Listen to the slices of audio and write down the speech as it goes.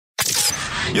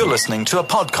You're listening to a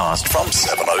podcast from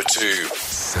 702.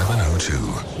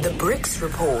 702. The Brics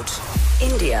Report.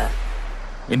 India.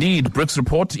 Indeed, Brics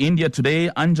Report, India today.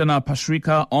 Anjana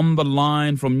Pashrika on the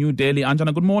line from New Delhi.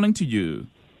 Anjana, good morning to you.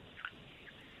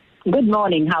 Good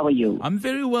morning. How are you? I'm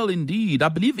very well indeed. I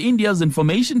believe India's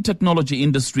information technology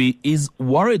industry is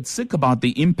worried sick about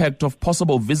the impact of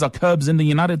possible visa curbs in the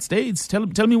United States. Tell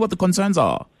me what the concerns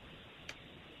are.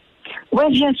 Well,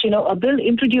 yes, a bill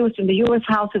introduced in the U.S.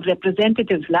 House of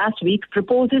Representatives last week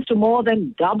proposes to more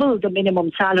than double the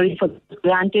minimum salary for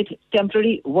granted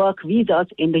temporary work visas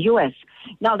in the U.S.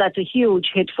 Now, that's a huge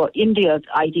hit for India's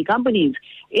IT companies.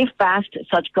 If passed,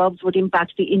 such curbs would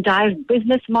impact the entire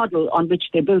business model on which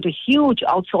they built a huge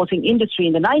outsourcing industry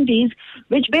in the 90s,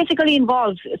 which basically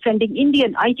involves sending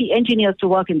Indian IT engineers to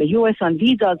work in the U.S. on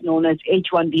visas known as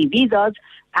H-1B visas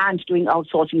and doing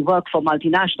outsourcing work for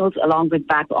multinationals along with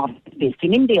back office based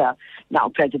in India.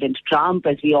 Now, President Trump,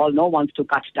 as we all know, wants to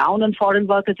cut down on foreign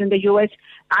workers in the U.S.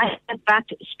 and in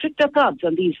fact stricter curbs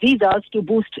on these visas to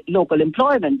boost local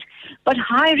employment. But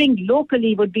hiring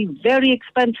locally would be very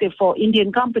expensive for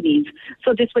Indian companies,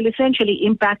 so this will essentially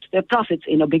impact their profits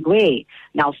in a big way.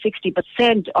 Now,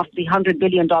 60% of the $100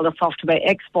 billion software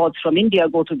exports from India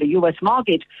go to the U.S.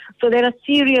 market, so there are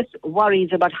serious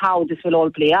worries about how this will all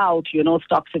play out.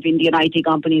 Stocks of Indian IT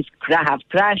companies have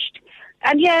crashed.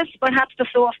 And yes, perhaps the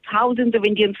flow of thousands of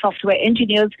Indian software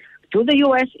engineers to the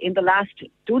U.S. in the last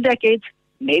 2 decades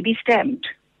may be stemmed.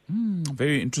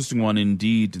 Very interesting one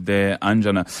indeed there,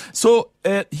 Anjana. So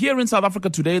here in South Africa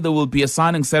today, there will be a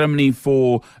signing ceremony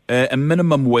for a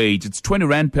minimum wage. It's 20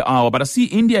 Rand per hour. But I see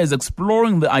India is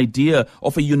exploring the idea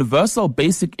of a universal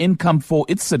basic income for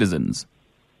its citizens.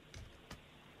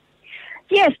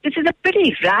 Yes, this is a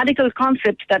pretty radical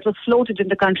concept that was floated in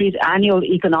the country's annual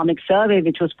economic survey,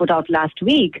 which was put out last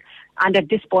week. And at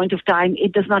this point of time,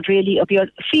 it does not really appear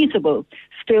feasible.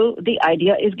 Still, the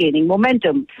idea is gaining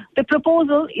momentum. The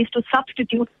proposal is to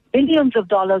substitute billions of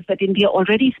dollars that India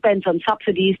already spends on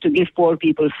subsidies to give poor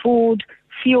people food,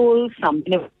 fuel, some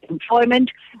employment,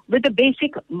 with a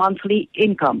basic monthly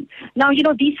income. Now,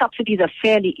 these subsidies are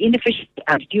fairly inefficient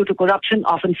and due to corruption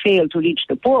often fail to reach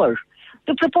the poor.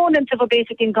 The proponents of a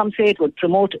basic income say it would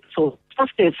promote social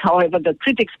justice. However, the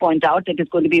critics point out that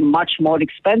it's going to be much more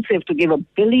expensive to give a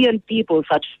billion people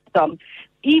such income,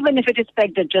 even if it is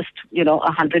pegged at just,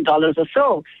 $100 or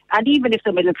so, and even if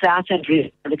the middle class and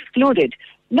rich are excluded.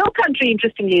 No country,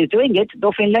 interestingly, is doing it,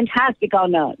 though Finland has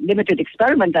become a limited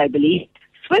experiment, I believe.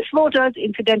 Swiss voters,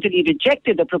 incidentally,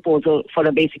 rejected the proposal for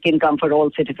a basic income for all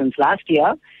citizens last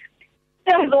year.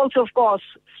 There is also, of course,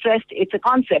 stressed it's a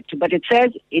concept, but it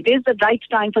says it is the right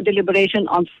time for deliberation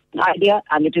on an idea,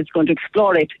 and it is going to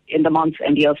explore it in the months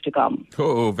and years to come.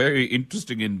 Oh, very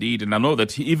interesting indeed. And I know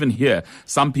that even here,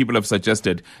 some people have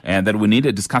suggested that we need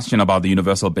a discussion about the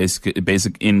universal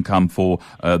basic income for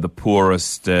the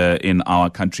poorest in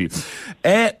our country.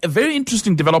 A very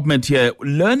interesting development here.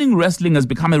 Learning wrestling has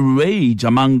become a rage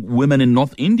among women in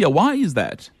North India. Why is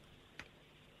that?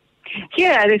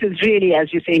 Yeah, this is really,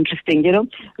 as you say, interesting.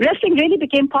 Wrestling really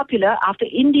became popular after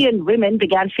Indian women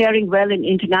began faring well in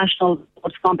international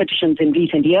sports competitions in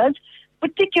recent years,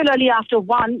 particularly after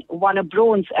one won a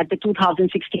bronze at the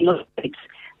 2016 Olympics.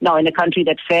 Now, in a country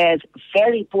that fares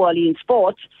very poorly in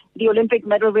sports, the Olympic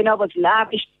medal winner was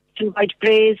lavished in wide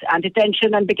praise and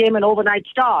attention and became an overnight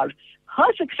star.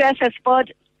 Her success has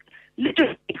spurred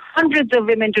literally hundreds of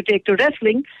women to take to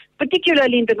wrestling,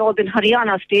 particularly in the northern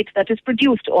Haryana state that has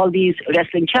produced all these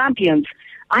wrestling champions.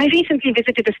 I recently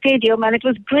visited a stadium and it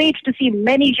was great to see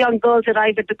many young girls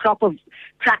arrive at the crack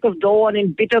of dawn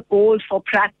in bitter cold for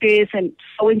practice and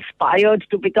so inspired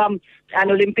to become an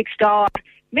Olympic star.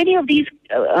 Many of these,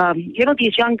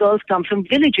 these young girls come from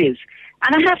villages.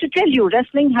 And I have to tell you,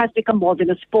 wrestling has become more than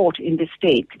a sport in this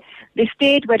state. This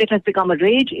state, where it has become a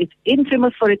rage, is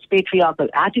infamous for its patriarchal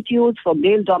attitudes, for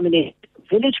male-dominated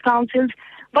village councils.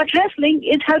 But wrestling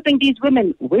is helping these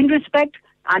women win respect,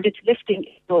 and it's lifting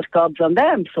those curbs on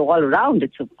them. So all around,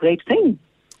 it's a great thing.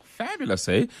 Fabulous,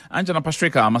 eh? Anjana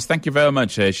Pashrika, I must thank you very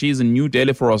much. She's in New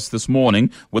Delhi for us this morning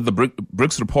with the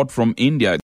Brics Report from India.